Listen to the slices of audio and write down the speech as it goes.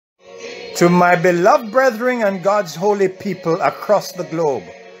To my beloved brethren and God's holy people across the globe,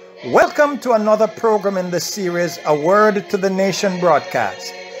 welcome to another program in the series, A Word to the Nation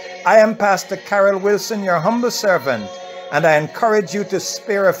broadcast. I am Pastor Karell Wilson, your humble servant, and I encourage you to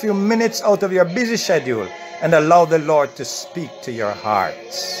spare a few minutes out of your busy schedule and allow the Lord to speak to your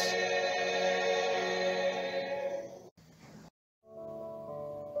hearts.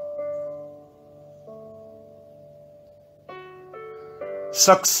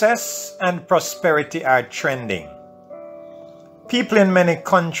 Success and prosperity are trending. People in many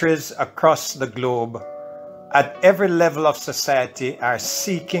countries across the globe at every level of society are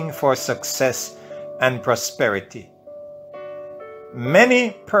seeking for success and prosperity.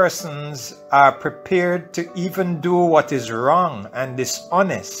 Many persons are prepared to even do what is wrong and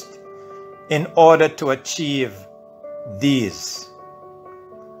dishonest in order to achieve these.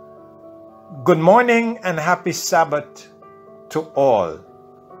 Good morning and happy Sabbath to all.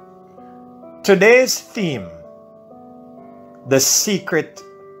 Today's theme, the secret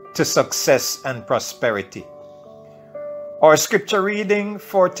to success and prosperity. Our scripture reading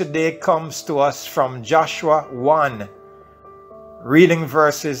for today comes to us from Joshua 1, reading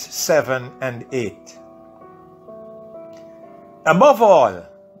verses 7 and 8. Above all,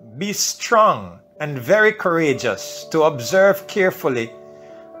 be strong and very courageous to observe carefully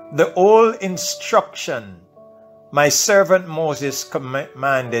the whole instruction my servant Moses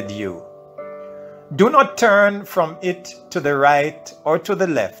commanded you. Do not turn from it to the right or to the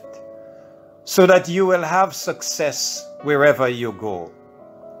left, so that you will have success wherever you go.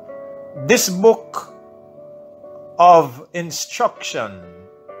 This book of instruction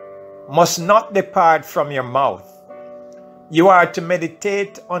must not depart from your mouth. You are to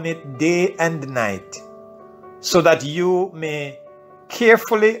meditate on it day and night, so that you may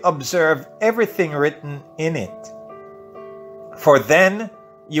carefully observe everything written in it. For then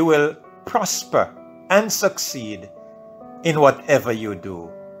you will prosper and succeed in whatever you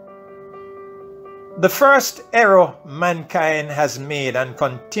do. The first error mankind has made and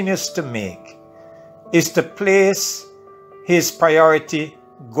continues to make is to place his priority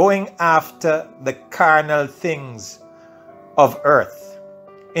going after the carnal things of earth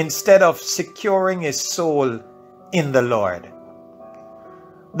instead of securing his soul in the Lord.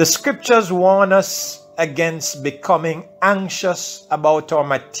 The scriptures warn us against becoming anxious about our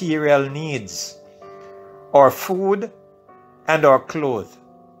material needs, our food, and our clothes.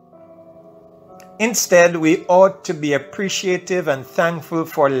 Instead, we ought to be appreciative and thankful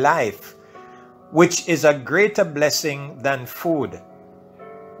for life, which is a greater blessing than food.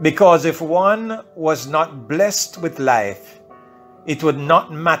 Because if one was not blessed with life, it would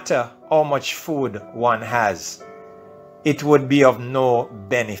not matter how much food one has. It would be of no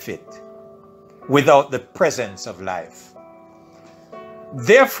benefit without the presence of life.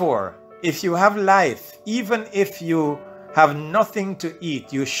 Therefore, if you have life, even if you have nothing to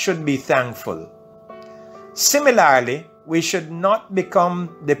eat, you should be thankful. Similarly, we should not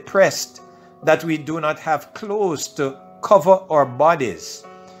become depressed that we do not have clothes to cover our bodies.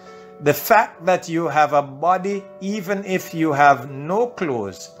 The fact that you have a body, even if you have no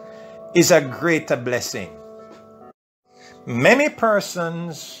clothes, is a greater blessing. Many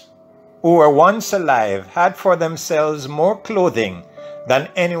persons who were once alive had for themselves more clothing than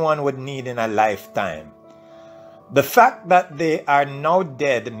anyone would need in a lifetime. The fact that they are now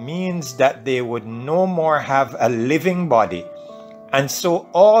dead means that they would no more have a living body, and so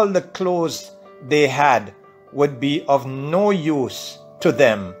all the clothes they had would be of no use to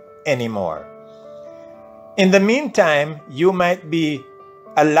them anymore. In the meantime, you might be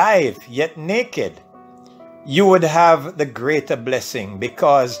alive yet naked. You would have the greater blessing,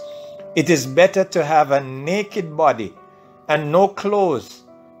 because it is better to have a naked body and no clothes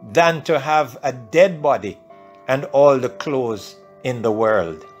than to have a dead body and all the clothes in the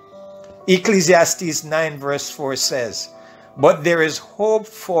world. Ecclesiastes 9 verse 4 says, "But there is hope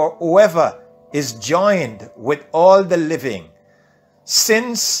for whoever is joined with all the living,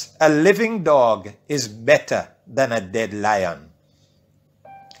 since a living dog is better than a dead lion."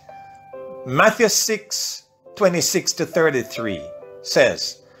 Matthew 6:26-33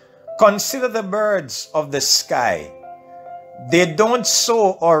 says, "Consider the birds of the sky. They don't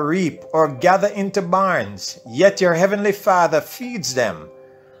sow or reap or gather into barns, yet your heavenly Father feeds them.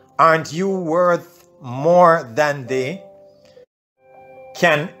 Aren't you worth more than they?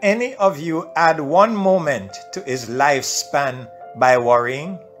 Can any of you add one moment to his lifespan by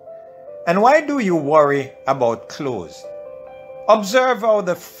worrying? And why do you worry about clothes? Observe how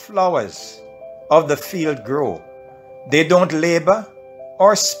the flowers of the field grow. They don't labor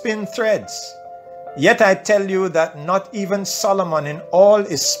or spin threads. Yet I tell you that not even Solomon in all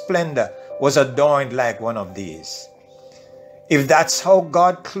his splendor was adorned like one of these. If that's how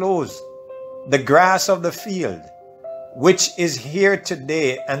God clothes the grass of the field, which is here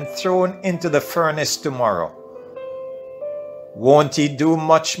today and thrown into the furnace tomorrow, won't He do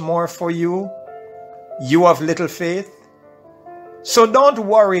much more for you, you of little faith? So don't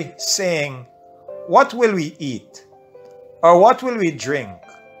worry saying, what will we eat? Or what will we drink?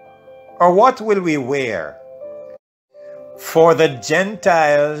 Or what will we wear? For the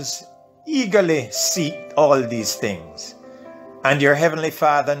Gentiles eagerly seek all these things, and your heavenly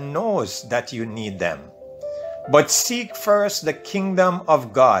Father knows that you need them. But seek first the kingdom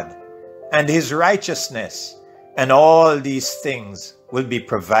of God and His righteousness, and all these things will be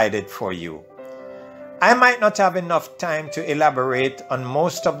provided for you. I might not have enough time to elaborate on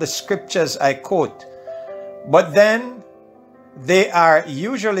most of the scriptures I quote, but then they are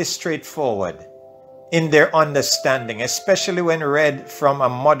usually straightforward in their understanding, especially when read from a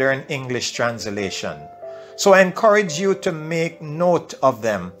modern English translation. So I encourage you to make note of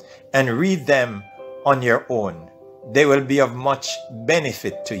them and read them on your own. They will be of much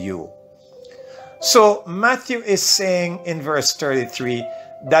benefit to you. So Matthew is saying in verse 33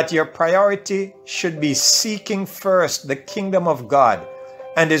 that your priority should be seeking first the kingdom of God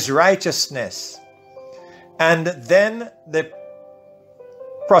and His righteousness, and then the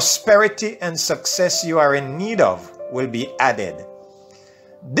prosperity and success you are in need of will be added.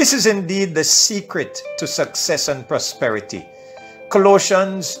 This is indeed the secret to success and prosperity.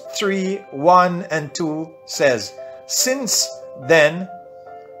 Colossians 3:1 and 2 says, "Since then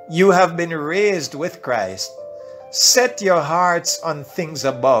you have been raised with Christ, set your hearts on things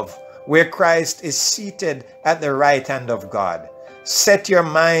above, where Christ is seated at the right hand of God. Set your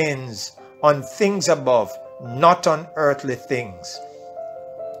minds on things above, not on earthly things."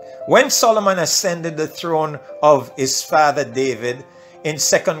 When Solomon ascended the throne of his father David in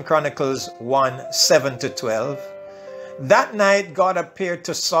 2 Chronicles 1:7-12, that night God appeared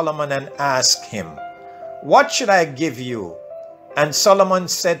to Solomon and asked him, "What should I give you?" And Solomon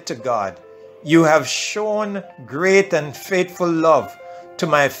said to God, "You have shown great and faithful love to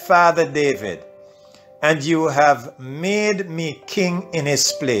my father David, and you have made me king in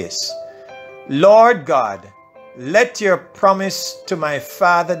his place. Lord God, let your promise to my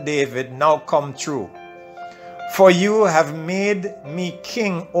father David now come true. For you have made me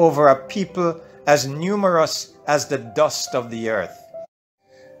king over a people as numerous as the dust of the earth.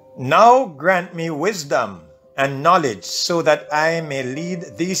 Now grant me wisdom and knowledge so that I may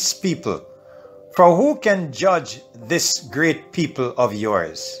lead these people. For who can judge this great people of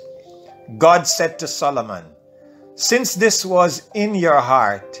yours?" God said to Solomon, "Since this was in your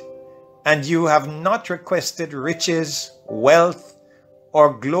heart, and you have not requested riches, wealth,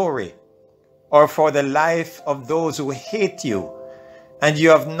 or glory, or for the life of those who hate you, and you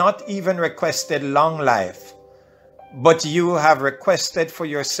have not even requested long life, but you have requested for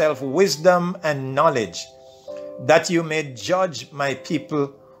yourself wisdom and knowledge, that you may judge my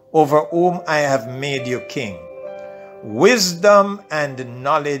people over whom I have made you king. Wisdom and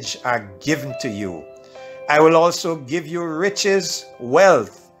knowledge are given to you. I will also give you riches,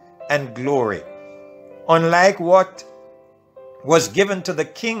 wealth, and glory, unlike what was given to the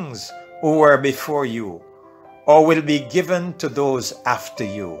kings who were before you, or will be given to those after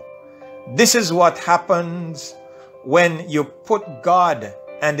you." This is what happens when you put God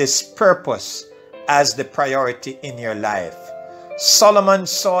and His purpose as the priority in your life. Solomon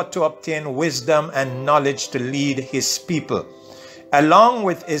sought to obtain wisdom and knowledge to lead his people. Along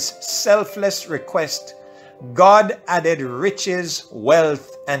with his selfless request, God added riches,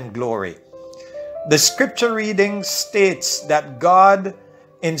 wealth, and glory. The scripture reading states that God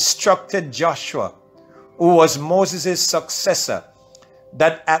instructed Joshua, who was Moses' successor,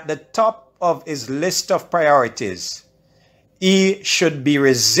 that at the top of his list of priorities, he should be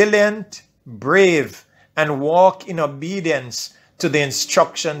resilient, brave, and walk in obedience to the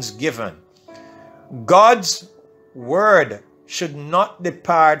instructions given. God's word should not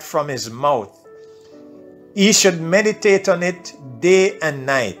depart from his mouth. He should meditate on it day and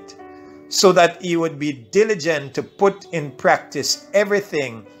night, so that he would be diligent to put in practice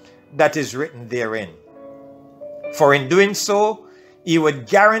everything that is written therein. For in doing so, he would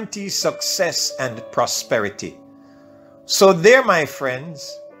guarantee success and prosperity. So there, my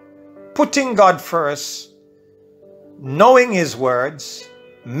friends, putting God first, knowing His words,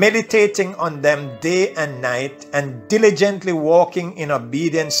 meditating on them day and night, and diligently walking in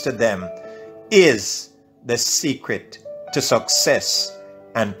obedience to them is the secret to success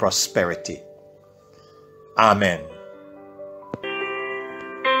and prosperity. Amen.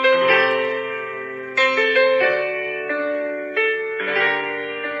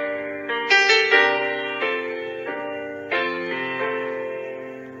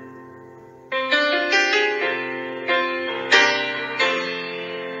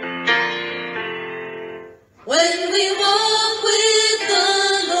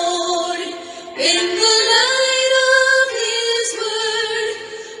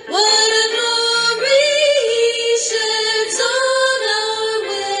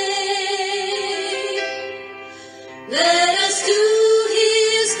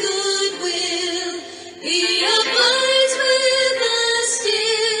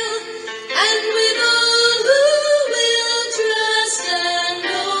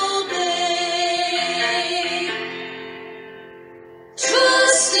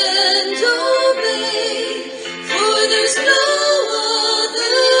 and obey, for there's no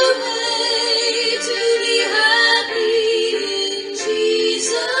other way to be happy in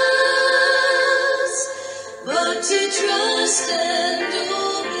Jesus, but to trust and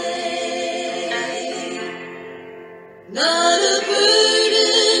obey. Not a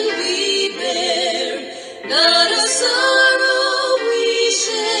burden we bear, not a sorrow we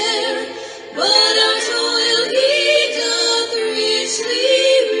share, but our toil He doth richly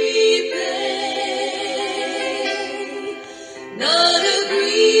repay. Not a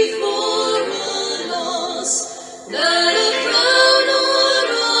grief or a loss, not a frown or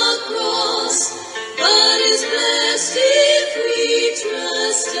a cross, but is blessed if we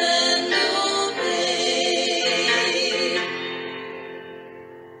trust and obey.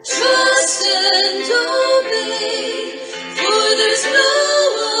 Trust and obey, for there's no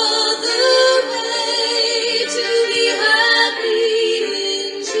other way to be happy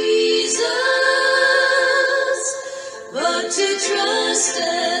in Jesus, but to trust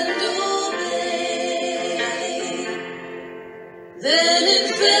and obey. Then in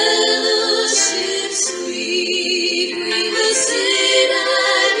fellowship sweet we will sit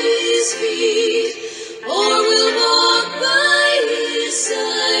at His feet, or we'll walk by His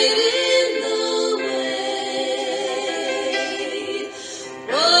side in the way.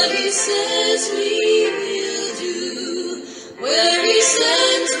 What He says we will do, where He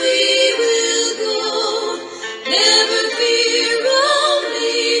sends we will go. Never fear,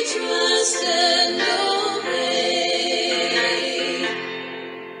 only trust and obey.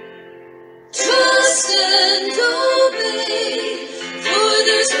 Trust and obey, for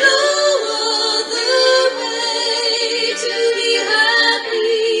there's no other way to be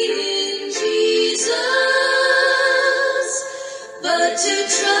happy in Jesus, but to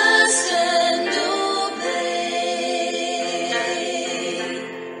trust and obey.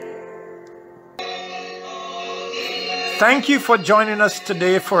 Thank you for joining us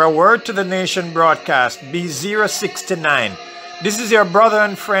today for a Word to the Nation broadcast, B069. This is your brother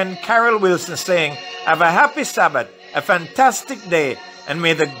and friend, Karell Wilson, saying, have a happy Sabbath, a fantastic day, and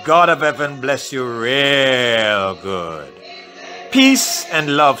may the God of heaven bless you real good. Peace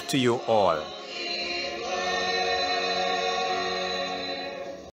and love to you all.